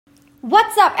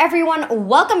What's up, everyone?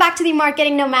 Welcome back to the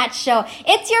Marketing Nomad Show.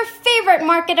 It's your favorite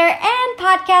marketer and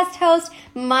podcast host.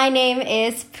 My name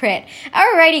is Prit.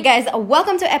 Alrighty, guys,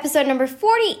 welcome to episode number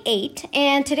 48.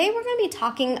 And today we're going to be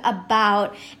talking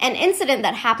about an incident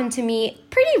that happened to me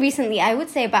pretty recently. I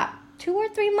would say about 2 or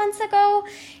 3 months ago.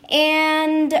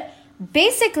 And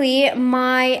basically,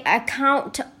 my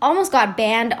account almost got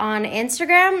banned on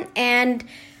Instagram, and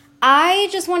I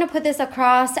just want to put this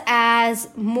across as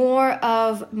more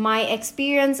of my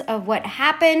experience of what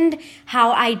happened,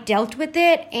 how I dealt with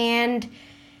it, and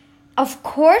of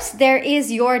course, there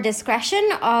is your discretion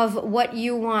of what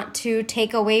you want to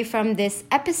take away from this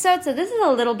episode. So this is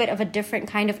a little bit of a different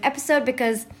kind of episode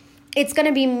because it's going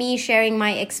to be me sharing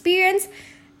my experience.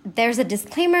 There's a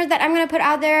disclaimer that I'm going to put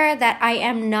out there that I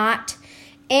am not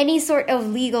any sort of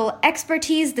legal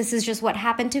expertise. This is just what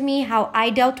happened to me, how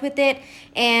I dealt with it,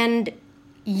 and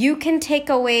you can take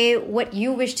away what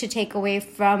you wish to take away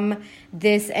from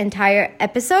this entire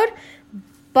episode.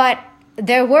 But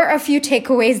there were a few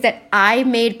takeaways that I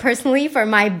made personally for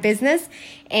my business,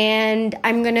 and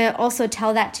I'm going to also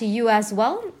tell that to you as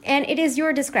well. And it is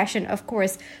your discretion, of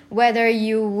course, whether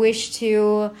you wish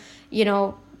to,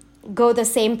 go the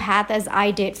same path as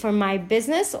I did for my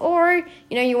business, or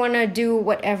you want to do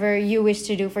whatever you wish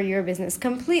to do for your business.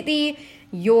 Completely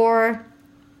your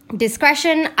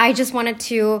discretion. I just wanted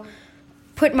to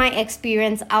put my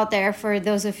experience out there for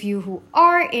those of you who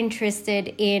are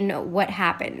interested in what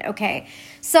happened. Okay,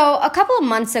 so a couple of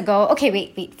months ago,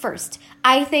 wait, first,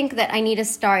 I think that I need to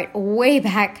start way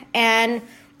back, and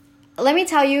let me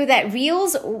tell you that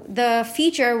Reels, the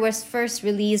feature was first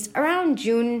released around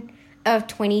June of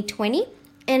 2020,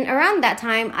 and around that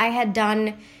time I had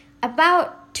done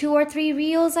about 2 or 3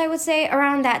 reels, I would say,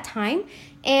 around that time,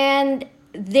 and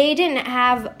they didn't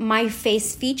have my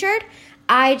face featured.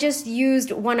 I just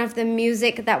used one of the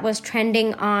music that was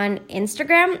trending on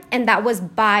Instagram, and that was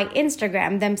by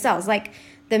Instagram themselves. Like,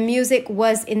 the music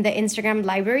was in the Instagram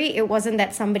library. It wasn't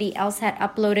that somebody else had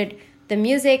uploaded the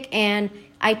music and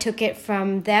I took it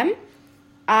from them.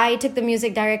 I took the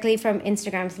music directly from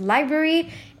Instagram's library,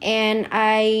 and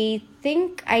I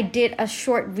think I did a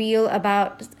short reel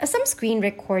about some screen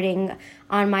recording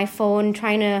on my phone,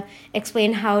 trying to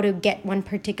explain how to get one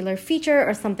particular feature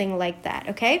or something like that,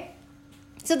 okay?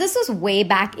 So this was way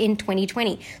back in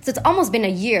 2020. So it's almost been a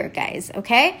year, guys,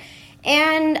 okay?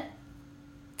 And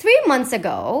 3 months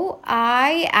ago,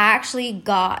 I actually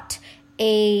got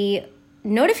a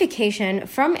notification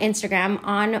from Instagram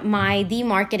on my The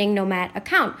Marketing Nomad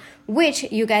account, which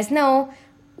you guys know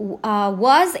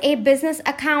was a business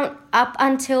account up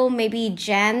until maybe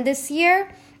Jan this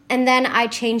year, and then I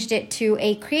changed it to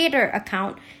a creator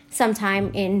account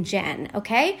sometime in Jan,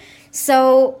 okay?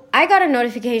 So I got a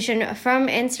notification from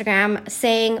Instagram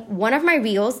saying one of my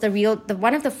reels,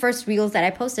 one of the first reels that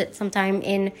I posted sometime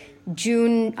in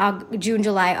July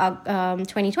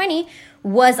 2020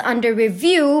 was under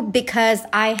review because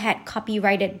I had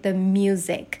copyrighted the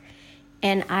music.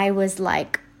 And I was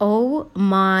like, oh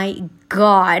my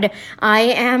God, I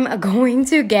am going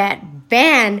to get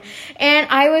banned. And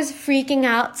I was freaking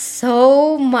out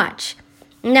so much.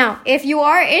 Now, if you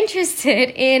are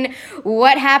interested in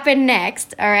what happened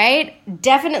next, all right,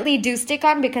 definitely do stick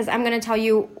on, because I'm going to tell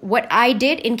you what I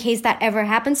did in case that ever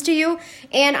happens to you.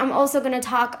 And I'm also going to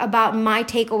talk about my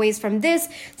takeaways from this,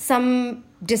 some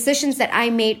decisions that I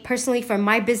made personally for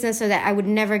my business so that I would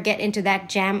never get into that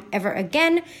jam ever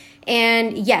again.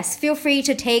 And yes, feel free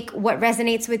to take what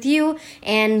resonates with you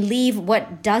and leave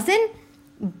what doesn't.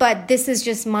 But this is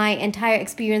just my entire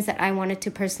experience that I wanted to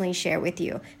personally share with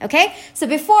you, okay? So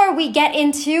before we get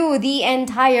into the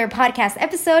entire podcast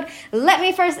episode, let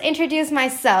me first introduce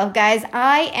myself, guys.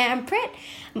 I am Prit.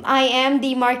 I am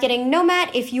the Marketing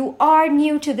Nomad. If you are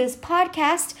new to this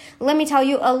podcast, let me tell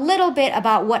you a little bit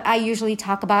about what I usually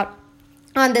talk about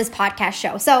on this podcast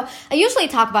show. So I usually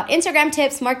talk about Instagram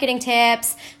tips, marketing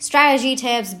tips, strategy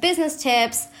tips, business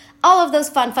tips, all of those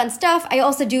fun stuff. I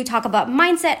also do talk about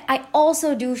mindset. I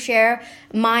also do share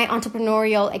my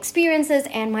entrepreneurial experiences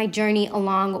and my journey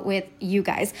along with you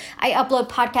guys. I upload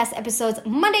podcast episodes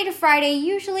Monday to Friday,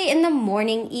 usually in the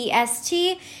morning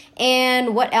EST.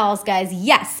 And what else, guys?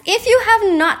 Yes, if you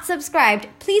have not subscribed,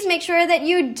 please make sure that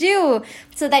you do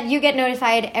so that you get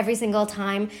notified every single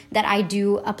time that I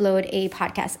do upload a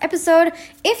podcast episode.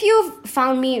 If you've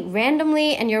found me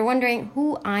randomly and you're wondering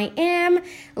who I am,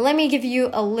 let me give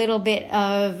you a little bit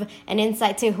of an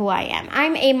insight to who I am.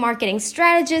 I'm a marketing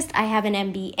strategist. I have an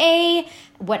MBA.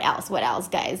 What else,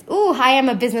 guys? I am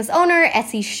a business owner,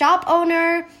 Etsy shop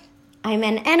owner. I'm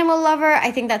an animal lover.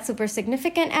 I think that's super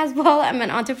significant as well. I'm an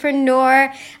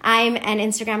entrepreneur. I'm an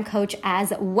Instagram coach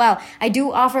as well. I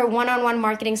do offer one-on-one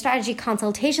marketing strategy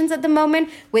consultations at the moment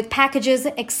with packages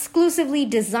exclusively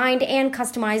designed and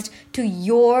customized to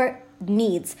your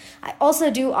needs. I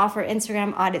also do offer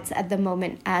Instagram audits at the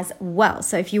moment as well.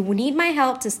 So if you need my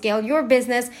help to scale your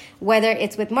business, whether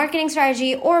it's with marketing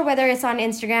strategy or whether it's on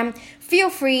Instagram, feel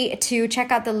free to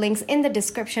check out the links in the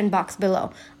description box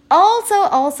below.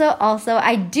 Also,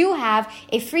 I do have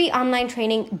a free online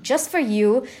training just for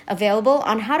you available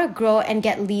on how to grow and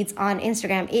get leads on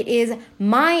Instagram. It is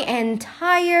my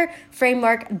entire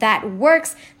framework that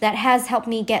works, that has helped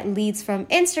me get leads from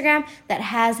Instagram, that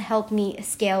has helped me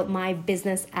scale my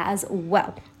business as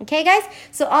well. Okay, guys?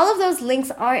 So all of those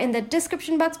links are in the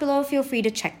description box below. Feel free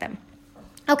to check them.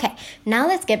 Okay, now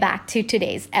let's get back to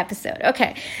today's episode.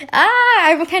 Okay,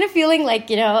 I'm kind of feeling like,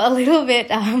 a little bit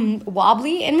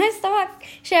wobbly in my stomach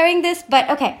sharing this, but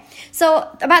okay. So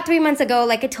about 3 months ago,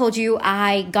 like I told you,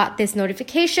 I got this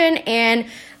notification and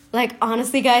like,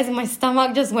 honestly, guys, my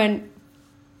stomach just went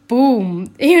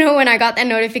boom, when I got that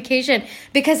notification,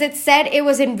 because it said it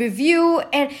was in review,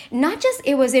 and not just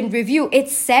it was in review, it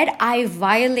said I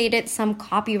violated some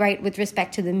copyright with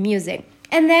respect to the music.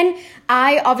 And then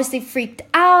I obviously freaked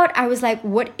out. I was like,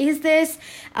 what is this?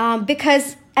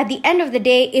 Because at the end of the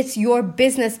day, it's your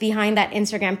business behind that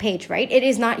Instagram page, right? It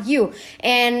is not you.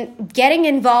 And getting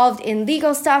involved in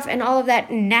legal stuff and all of that,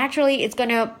 naturally, it's going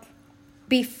to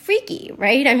be freaky,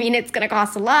 right? I mean, it's going to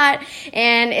cost a lot.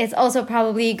 And it's also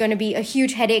probably going to be a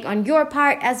huge headache on your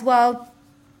part as well.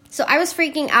 So I was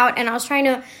freaking out and I was trying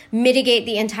to mitigate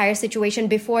the entire situation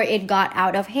before it got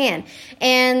out of hand.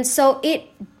 And so it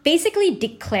basically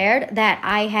declared that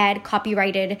I had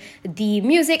copyrighted the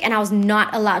music and I was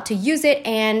not allowed to use it,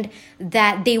 and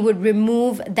that they would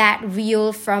remove that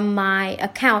reel from my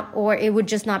account, or it would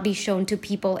just not be shown to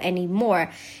people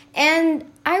anymore. And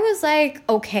I was like,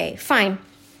 okay, fine.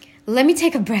 Let me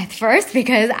take a breath first,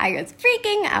 because I was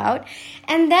freaking out.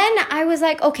 And then I was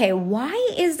like, okay, why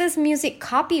is this music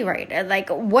copyrighted? Like,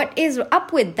 what is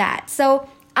up with that? So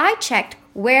I checked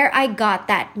where I got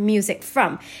that music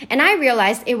from, and I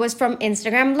realized it was from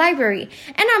Instagram library.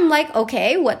 And I'm like,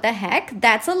 okay, what the heck?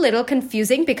 That's a little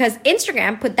confusing, because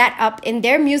Instagram put that up in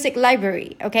their music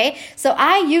library, okay? So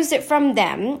I used it from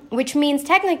them, which means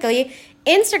technically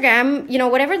Instagram,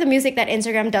 whatever the music that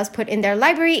Instagram does put in their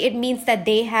library, it means that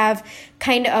they have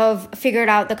kind of figured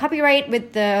out the copyright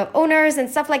with the owners and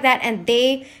stuff like that, and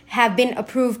they have been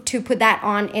approved to put that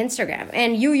on Instagram.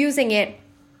 And you using it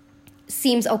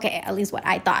seems okay, at least what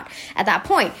I thought at that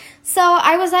point. So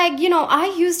I was like,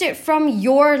 I used it from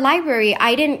your library.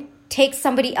 I didn't take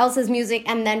somebody else's music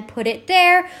and then put it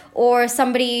there, or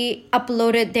somebody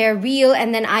uploaded their reel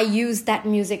and then I used that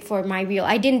music for my reel.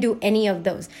 I didn't do any of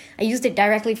those. I used it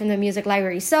directly from the music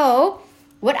library. So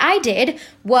what I did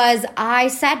was I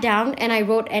sat down and I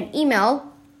wrote an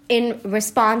email in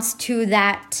response to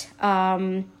that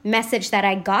message that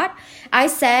I got. I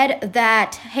said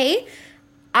that, hey,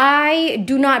 I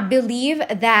do not believe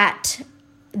that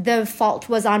the fault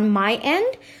was on my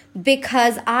end,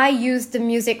 because I used the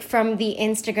music from the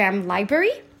Instagram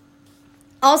library.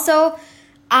 Also,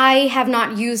 I have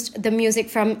not used the music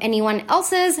from anyone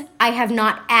else's. I have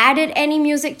not added any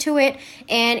music to it,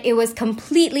 and it was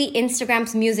completely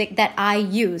Instagram's music that I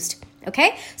used.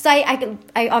 Okay, so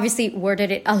I obviously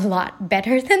worded it a lot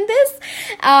better than this,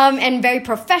 and very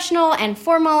professional and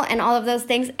formal and all of those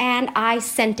things, and I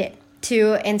sent it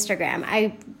to Instagram.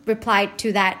 I replied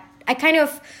to that. I kind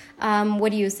of,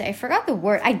 what do you say? I forgot the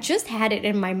word. I just had it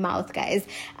in my mouth, guys.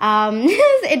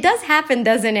 It does happen,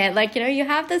 doesn't it? Like, you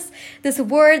have this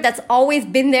word that's always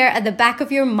been there at the back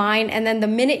of your mind, and then the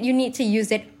minute you need to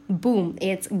use it, boom,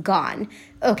 it's gone.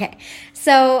 Okay,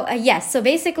 so yes, so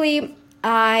basically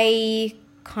I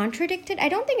contradicted. I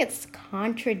don't think it's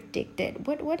contradicted.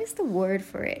 What is the word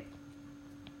for it?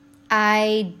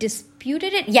 I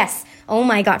disputed it. Yes. Oh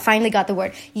my God. Finally got the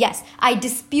word. Yes. I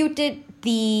disputed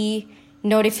the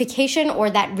notification or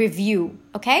that review.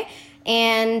 Okay.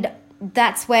 And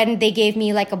that's when they gave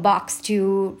me like a box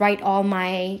to write all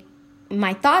my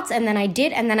thoughts. And then I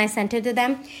did. And then I sent it to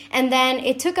them. And then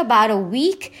it took about a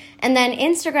week. And then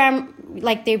Instagram,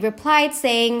 like they replied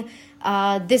saying,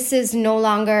 this is no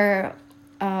longer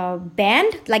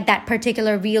banned, like that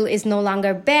particular reel is no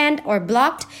longer banned or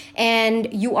blocked,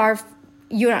 and you are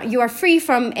free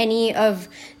from any of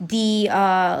the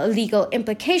legal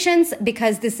implications,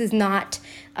 because this is not,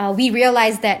 we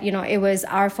realized that, it was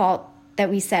our fault that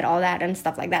we said all that and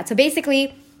stuff like that. So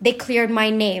basically they cleared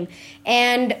my name.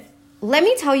 And let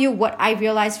me tell you what I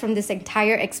realized from this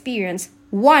entire experience.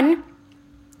 One,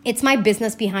 it's my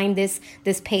business behind this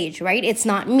page, right? It's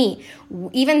not me.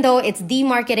 Even though it's The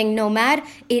Marketing Nomad,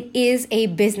 it is a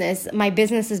business. My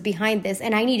business is behind this,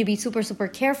 and I need to be super, super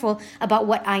careful about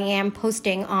what I am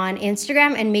posting on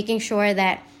Instagram and making sure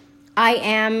that I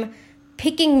am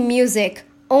picking music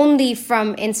only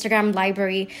from Instagram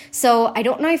library. So I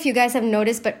don't know if you guys have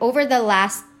noticed, but over the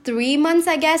last 3 months,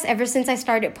 I guess, ever since I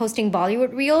started posting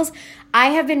Bollywood reels, I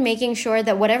have been making sure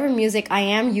that whatever music I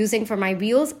am using for my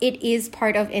reels, it is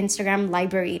part of Instagram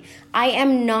library. I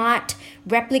am not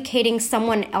replicating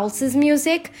someone else's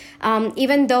music,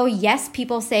 even though, yes,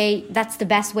 people say that's the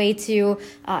best way to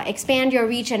expand your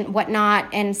reach and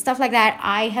whatnot and stuff like that.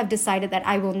 I have decided that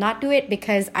I will not do it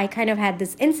because I kind of had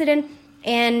this incident,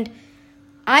 and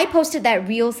I posted that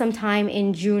reel sometime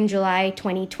in June, July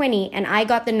 2020, and I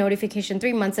got the notification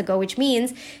 3 months ago, which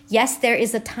means, yes, there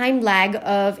is a time lag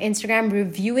of Instagram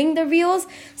reviewing the reels.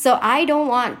 So I don't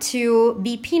want to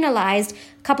be penalized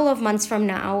a couple of months from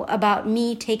now about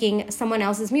me taking someone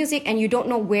else's music and you don't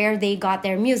know where they got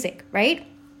their music, right?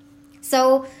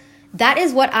 So that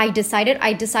is what I decided.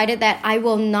 I decided that I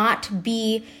will not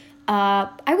be,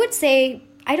 I would say,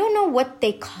 I don't know what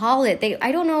they call it.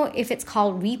 I don't know if it's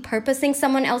called repurposing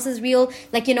someone else's reel.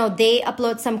 Like, you know, they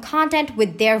upload some content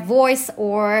with their voice,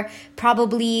 or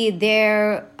probably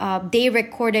they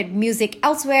recorded music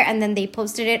elsewhere and then they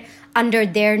posted it under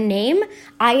their name.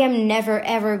 I am never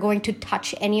ever going to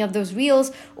touch any of those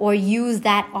reels or use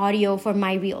that audio for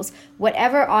my reels.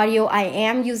 Whatever audio I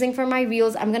am using for my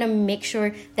reels, I'm going to make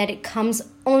sure that it comes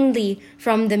only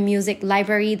from the music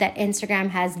library that Instagram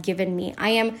has given me.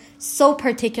 I am so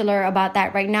particular about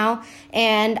that right now,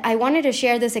 and I wanted to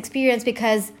share this experience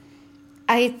because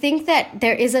I think that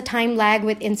there is a time lag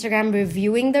with Instagram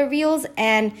reviewing the reels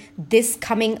and this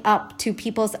coming up to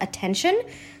people's attention.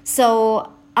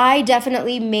 So I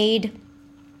definitely made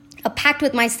a pact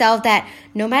with myself that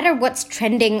no matter what's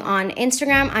trending on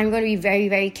Instagram, I'm going to be very,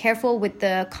 very careful with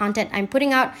the content I'm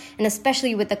putting out, and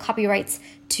especially with the copyrights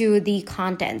to the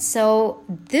content. So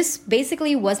this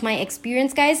basically was my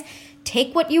experience, guys.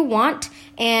 Take what you want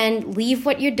and leave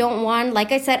what you don't want.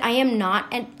 Like I said, I am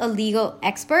not a legal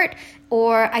expert,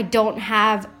 or I don't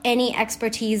have any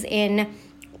expertise in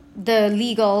the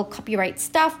legal copyright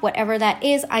stuff, whatever that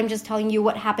is. I'm just telling you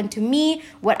what happened to me,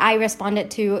 what I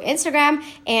responded to Instagram,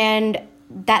 and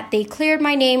that they cleared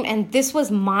my name, and this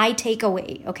was my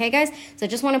takeaway. Okay, guys? So I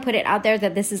just want to put it out there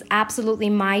that this is absolutely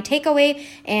my takeaway,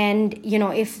 and you know,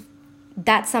 if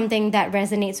that's something that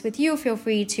resonates with you, feel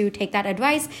free to take that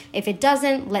advice. If it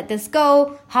doesn't, let this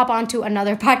go, hop on to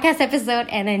another podcast episode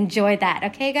and enjoy that.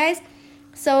 Okay, guys?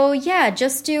 So yeah,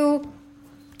 just to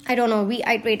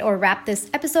reiterate or wrap this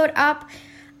episode up,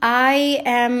 I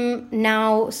am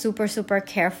now super, super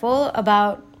careful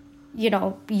about,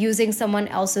 using someone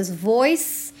else's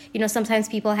voice. Sometimes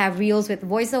people have reels with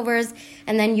voiceovers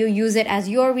and then you use it as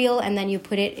your reel and then you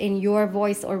put it in your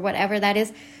voice or whatever that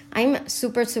is. I'm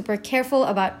super, super careful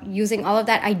about using all of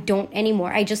that. I don't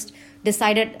anymore. I just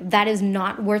decided that is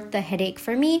not worth the headache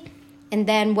for me. And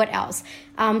then what else?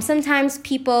 Sometimes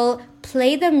people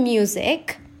play the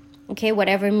music, okay,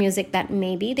 whatever music that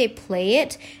may be, they play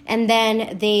it and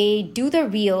then they do the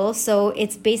reel. So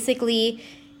it's basically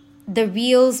the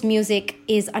reel's music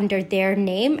is under their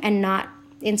name and not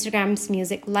Instagram's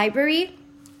music library.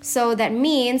 So that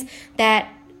means that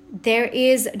there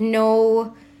is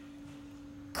no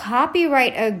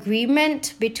copyright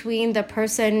agreement between the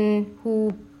person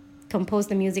who composed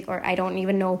the music, or I don't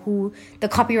even know who the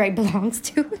copyright belongs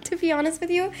to be honest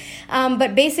with you.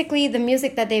 But basically the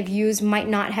music that they've used might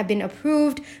not have been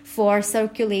approved for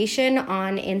circulation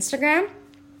on Instagram.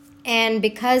 And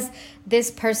because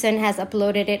this person has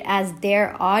uploaded it as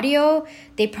their audio,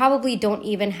 they probably don't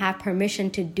even have permission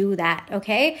to do that,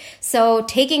 okay? So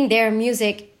taking their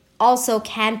music also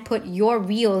can put your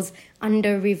reels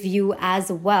under review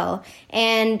as well.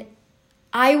 And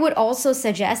I would also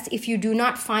suggest, if you do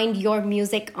not find your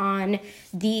music on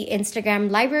the Instagram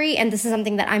library, and this is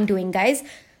something that I'm doing, guys,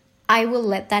 I will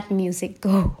let that music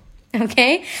go.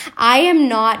 Okay, I am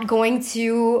not going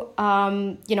to,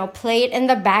 play it in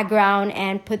the background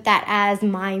and put that as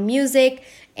my music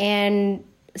and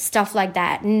stuff like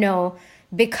that. No,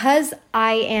 because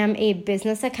I am a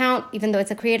business account, even though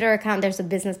it's a creator account, there's a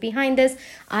business behind this.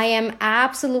 I am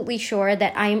absolutely sure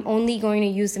that I'm only going to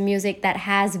use the music that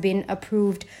has been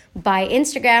approved by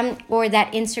Instagram or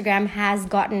that Instagram has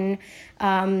gotten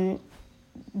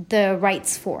the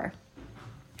rights for.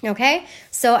 Okay,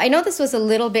 so I know this was a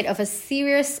little bit of a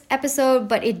serious episode,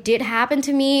 but it did happen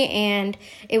to me and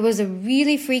it was a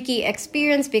really freaky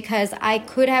experience because I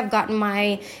could have gotten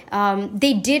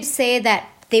they did say that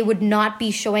they would not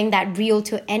be showing that reel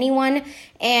to anyone.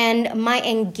 And my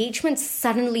engagement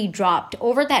suddenly dropped.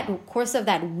 Over that course of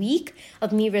that week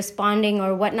of me responding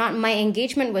or whatnot, my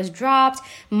engagement was dropped.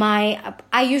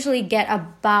 I usually get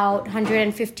about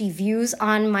 150 views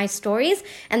on my stories,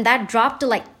 and that dropped to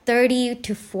like 30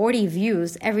 to 40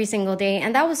 views every single day.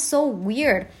 And that was so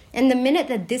weird. And the minute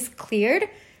that this cleared,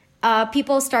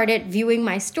 people started viewing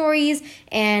my stories,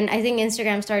 and I think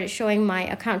Instagram started showing my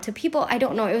account to people. I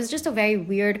don't know. It was just a very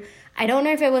weird, I don't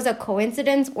know if it was a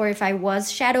coincidence or if I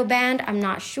was shadow banned. I'm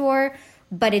not sure,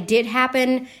 but it did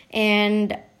happen.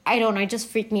 And I don't know, it just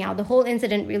freaked me out. The whole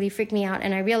incident really freaked me out.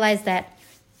 And I realized that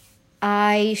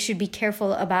I should be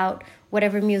careful about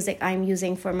whatever music I'm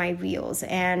using for my reels.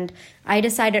 And I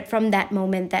decided from that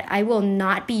moment that I will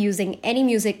not be using any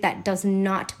music that does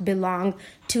not belong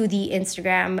to the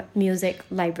Instagram music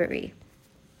library.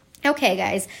 Okay,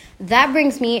 guys, that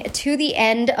brings me to the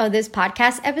end of this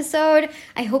podcast episode.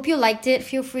 I hope you liked it.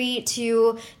 Feel free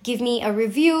to give me a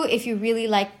review if you really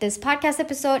liked this podcast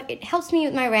episode. It helps me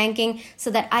with my ranking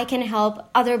so that I can help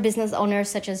other business owners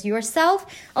such as yourself.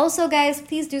 Also, guys,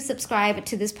 please do subscribe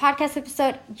to this podcast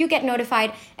episode. You get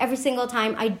notified every single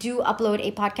time I do upload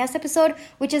a podcast episode,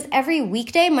 which is every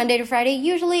weekday, Monday to Friday,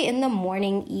 usually in the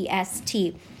morning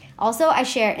EST. Also, I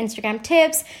share Instagram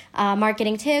tips,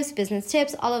 marketing tips, business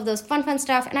tips, all of those fun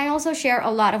stuff. And I also share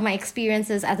a lot of my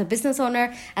experiences as a business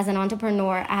owner, as an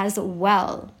entrepreneur as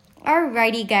well.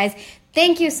 Alrighty, guys.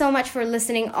 Thank you so much for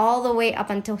listening all the way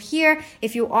up until here.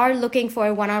 If you are looking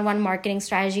for one-on-one marketing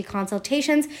strategy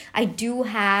consultations, I do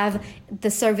have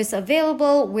the service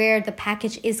available where the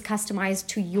package is customized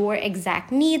to your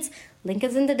exact needs. Link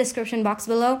is in the description box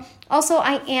below. Also,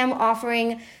 I am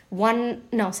offering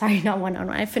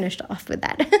I finished off with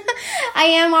that. I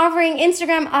am offering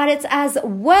Instagram audits as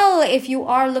well. If you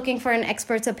are looking for an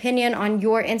expert's opinion on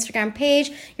your Instagram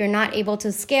page, you're not able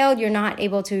to scale, you're not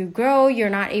able to grow, you're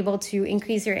not able to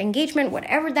increase your engagement,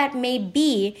 whatever that may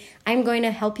be, I'm going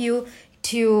to help you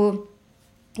to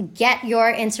get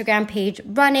your Instagram page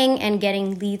running and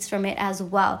getting leads from it as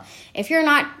well. If you're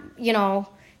not,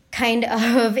 kind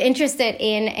of interested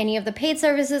in any of the paid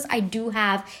services, I do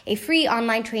have a free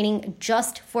online training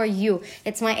just for you.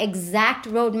 It's my exact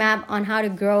roadmap on how to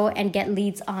grow and get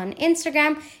leads on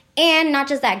Instagram. And not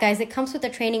just that, guys, it comes with a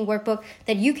training workbook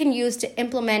that you can use to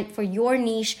implement for your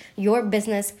niche, your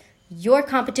business, your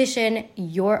competition,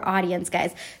 your audience,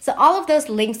 guys. So all of those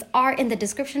links are in the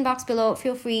description box below.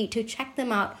 Feel free to check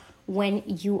them out when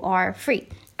you are free.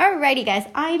 Alrighty, guys,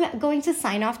 I'm going to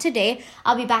sign off today.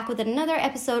 I'll be back with another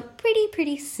episode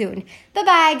pretty soon.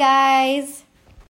 Bye-bye, guys.